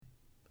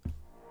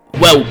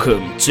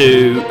Welcome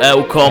to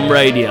Elcom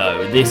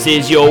Radio. This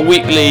is your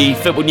weekly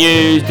football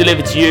news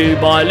delivered to you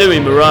by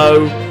Louis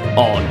Moreau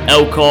on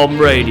Elcom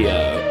Radio.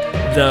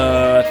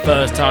 The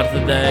first title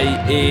of the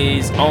day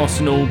is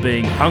Arsenal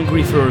being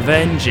hungry for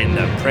revenge in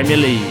the Premier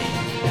League.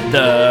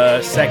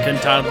 The second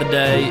title of the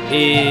day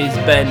is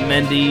Ben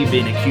Mendy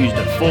being accused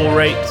of 4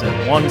 rapes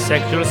and 1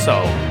 sexual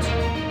assault.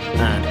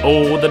 And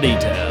all the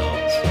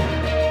details.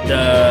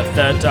 The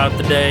third title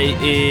of the day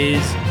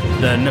is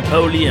the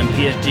Napoli and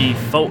PSG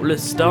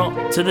faultless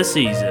start to the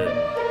season.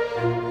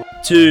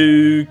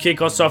 To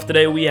kick us off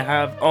today, we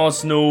have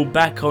Arsenal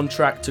back on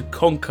track to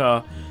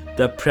conquer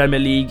the Premier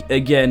League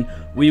again.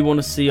 We want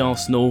to see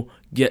Arsenal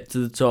get to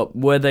the top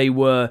where they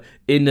were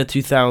in the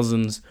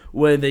 2000s,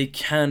 where they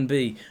can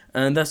be.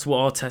 And that's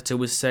what Arteta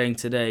was saying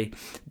today.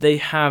 They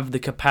have the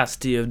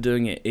capacity of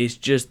doing it. It's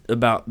just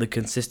about the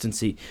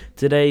consistency.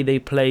 Today they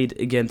played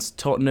against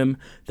Tottenham,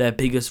 their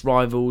biggest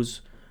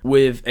rivals,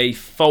 with a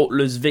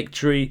faultless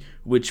victory,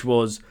 which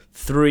was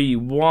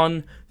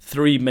 3-1,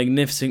 3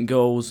 magnificent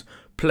goals,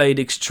 played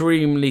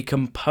extremely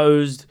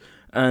composed,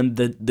 and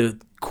the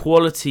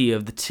quality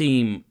of the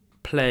team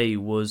play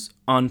was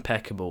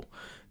impeccable.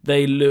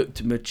 They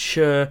looked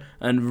mature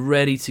and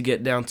ready to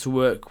get down to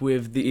work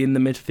in the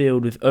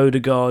midfield with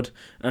Odegaard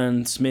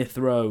and Smith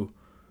Rowe,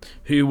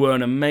 who were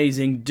an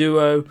amazing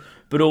duo,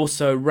 but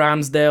also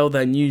Ramsdale,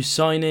 their new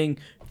signing,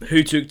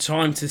 who took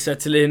time to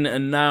settle in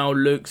and now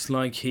looks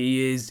like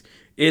he is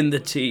in the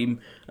team.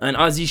 And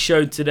as he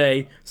showed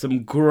today,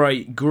 some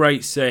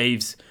great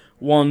saves.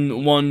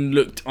 One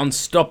looked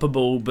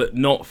unstoppable, but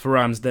not for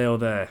Ramsdale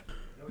there.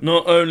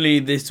 Not only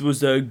this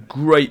was a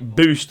great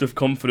boost of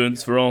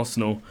confidence for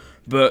Arsenal,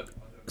 but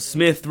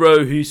Smith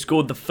Rowe, who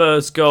scored the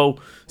first goal,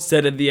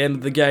 said at the end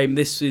of the game,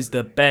 "This is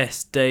the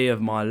best day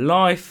of my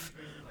life."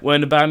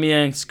 When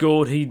Aubameyang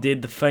scored, he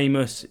did the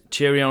famous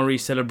Thierry Henry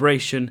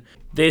celebration.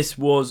 This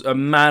was a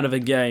mad of a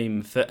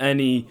game for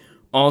any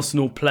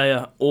Arsenal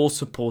player or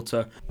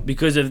supporter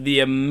because of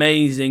the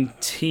amazing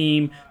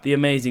team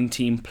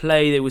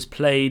play that was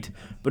played,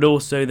 but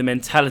also the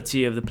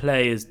mentality of the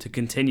players to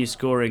continue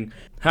scoring.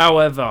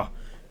 However,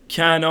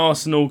 can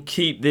Arsenal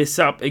keep this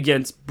up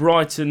against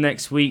Brighton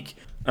next week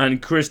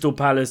and Crystal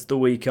Palace the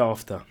week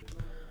after?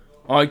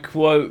 I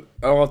quote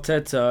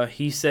Arteta,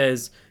 he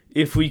says,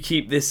 "If we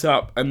keep this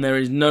up, and there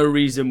is no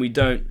reason we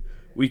don't,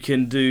 we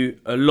can do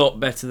a lot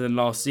better than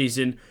last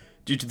season,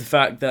 due to the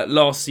fact that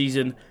last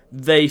season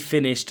they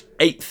finished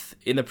 8th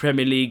in the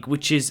Premier League,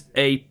 which is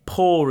a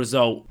poor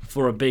result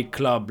for a big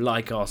club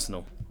like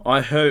Arsenal."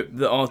 I hope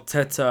that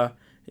Arteta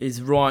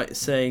is right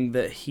saying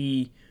that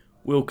he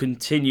will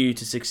continue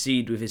to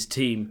succeed with his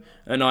team,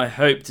 and I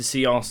hope to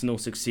see Arsenal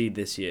succeed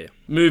this year.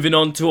 Moving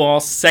on to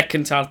our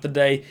second title of the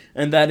day,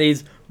 and that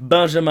is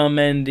Benjamin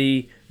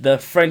Mendy, the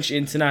French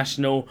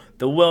international,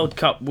 the World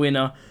Cup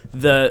winner,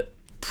 the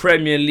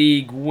Premier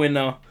League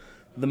winner,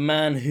 the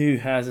man who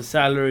has a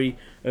salary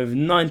of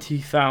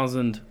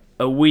 90,000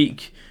 a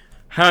week,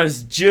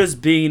 has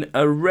just been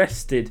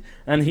arrested,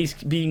 and he's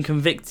been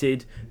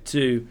convicted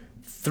to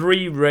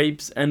 3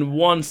 rapes and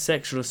 1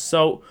 sexual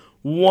assault.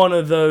 One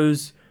of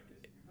those,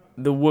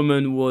 the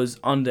woman was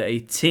under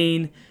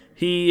 18.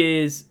 He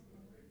is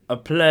a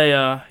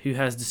player who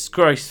has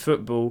disgraced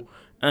football,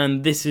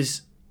 and this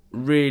is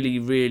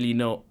really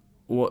not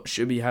what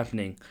should be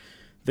happening.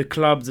 The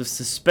clubs have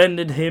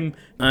suspended him,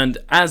 and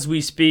as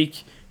we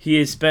speak, he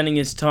is spending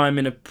his time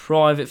in a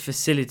private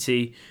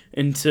facility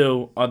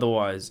until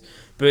otherwise.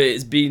 But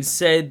it's been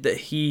said that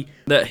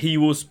he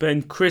will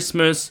spend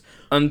Christmas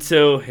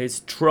until his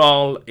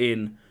trial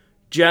in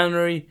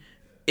January.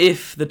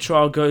 If the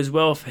trial goes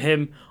well for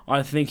him,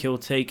 I think it'll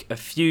take a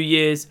few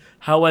years.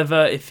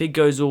 However, if it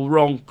goes all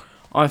wrong,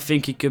 I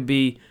think it could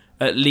be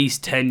at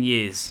least 10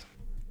 years.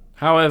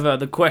 However,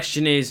 the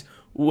question is,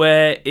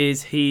 where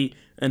is he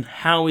and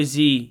how is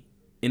he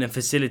in a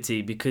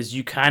facility? Because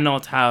you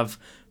cannot have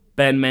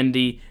Ben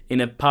Mendy in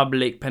a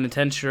public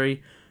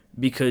penitentiary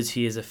because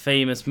he is a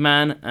famous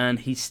man and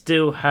he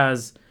still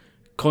has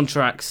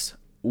contracts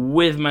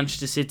with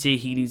Manchester City.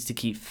 He needs to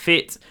keep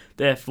fit.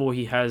 Therefore,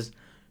 he has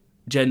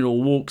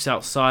general walks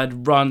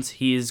outside, runs.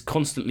 He is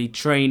constantly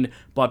trained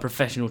by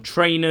professional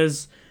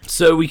trainers.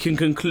 So we can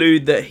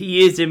conclude that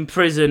he is in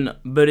prison,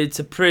 but it's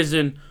a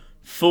prison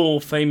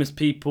for famous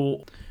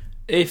people.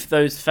 If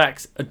those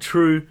facts are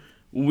true,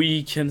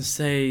 we can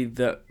say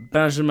that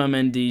Benjamin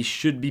Mendy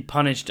should be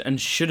punished and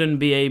shouldn't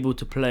be able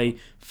to play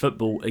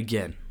football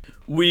again.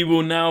 We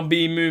will now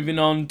be moving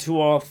on to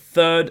our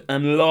third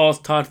and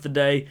last title of the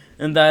day,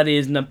 and that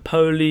is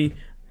Napoli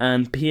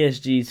and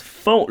PSG's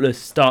faultless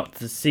start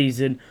to the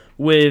season,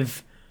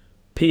 with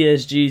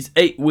PSG's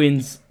 8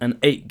 wins and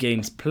 8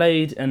 games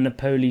played, and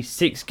Napoli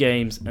 6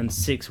 games and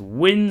 6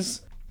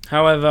 wins.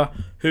 However,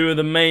 who are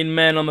the main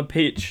men on the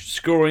pitch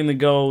scoring the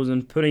goals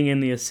and putting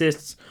in the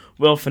assists?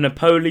 Well, for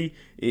Napoli,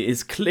 it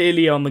is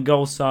clearly on the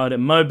goal side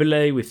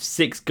Immobile with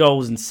 6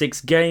 goals in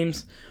 6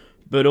 games,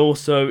 but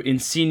also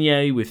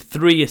Insigne with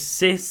 3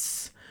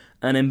 assists,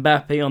 and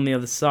Mbappe on the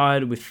other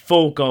side with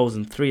 4 goals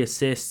and 3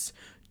 assists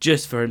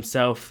just for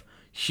himself.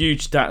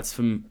 Huge stats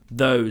from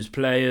those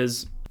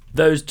players.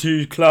 Those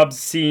two clubs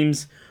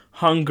seems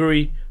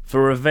hungry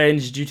for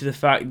revenge due to the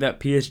fact that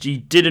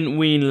PSG didn't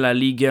win La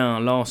Liga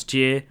last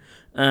year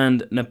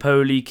and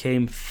Napoli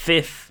came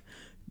 5th.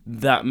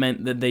 That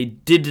meant that they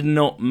did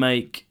not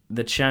make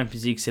the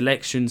Champions League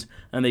selections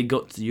and they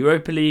got to the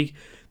Europa League.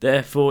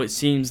 Therefore, it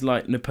seems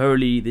like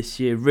Napoli this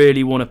year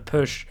really want to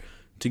push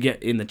to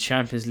get in the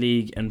Champions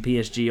League, and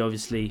PSG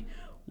obviously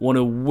want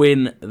to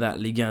win that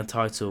Ligue 1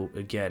 title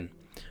again.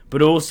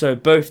 But also,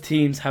 both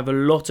teams have a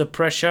lot of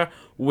pressure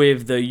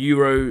with the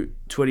Euro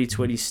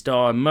 2020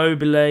 star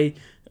Immobile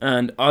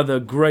and other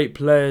great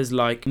players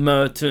like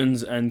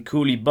Mertens and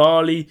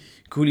Koulibaly.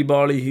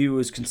 Koulibaly, who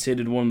was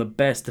considered one of the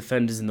best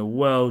defenders in the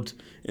world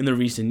in the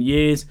recent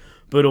years,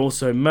 but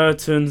also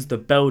Mertens, the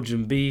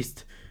Belgian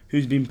beast,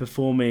 who's been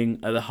performing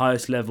at the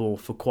highest level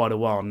for quite a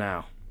while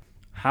now.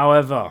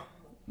 However,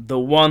 the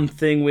one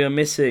thing we are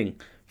missing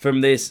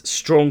from this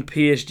strong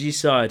PSG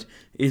side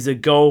is a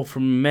goal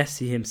from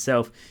Messi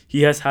himself.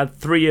 He has had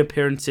 3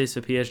 appearances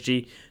for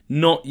PSG,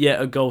 not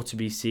yet a goal to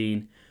be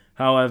seen.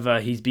 However,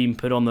 he's been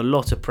put on a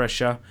lot of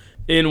pressure.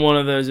 In one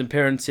of those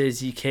appearances,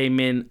 he came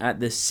in at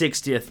the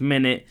 60th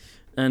minute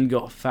and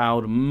got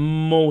fouled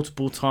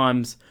multiple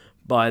times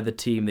by the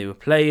team they were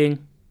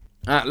playing.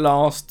 At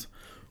last,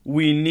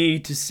 we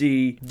need to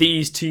see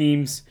these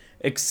teams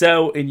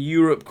excel in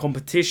Europe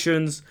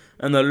competitions,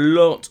 and a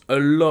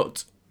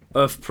lot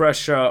of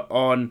pressure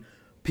on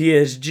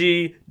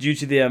PSG due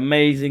to the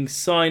amazing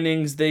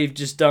signings they've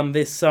just done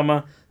this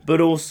summer, but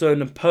also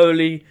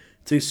Napoli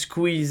to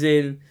squeeze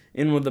in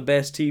one of the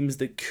best teams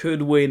that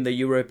could win the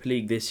Europa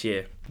League this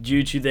year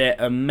due to their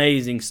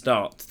amazing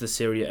start to the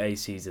Serie A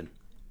season.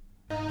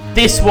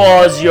 This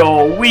was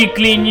your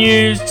weekly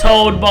news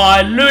told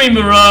by Louis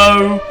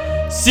Moreau.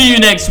 See you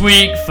next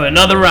week for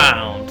another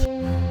round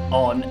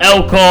on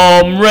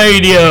Elcom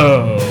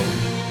Radio.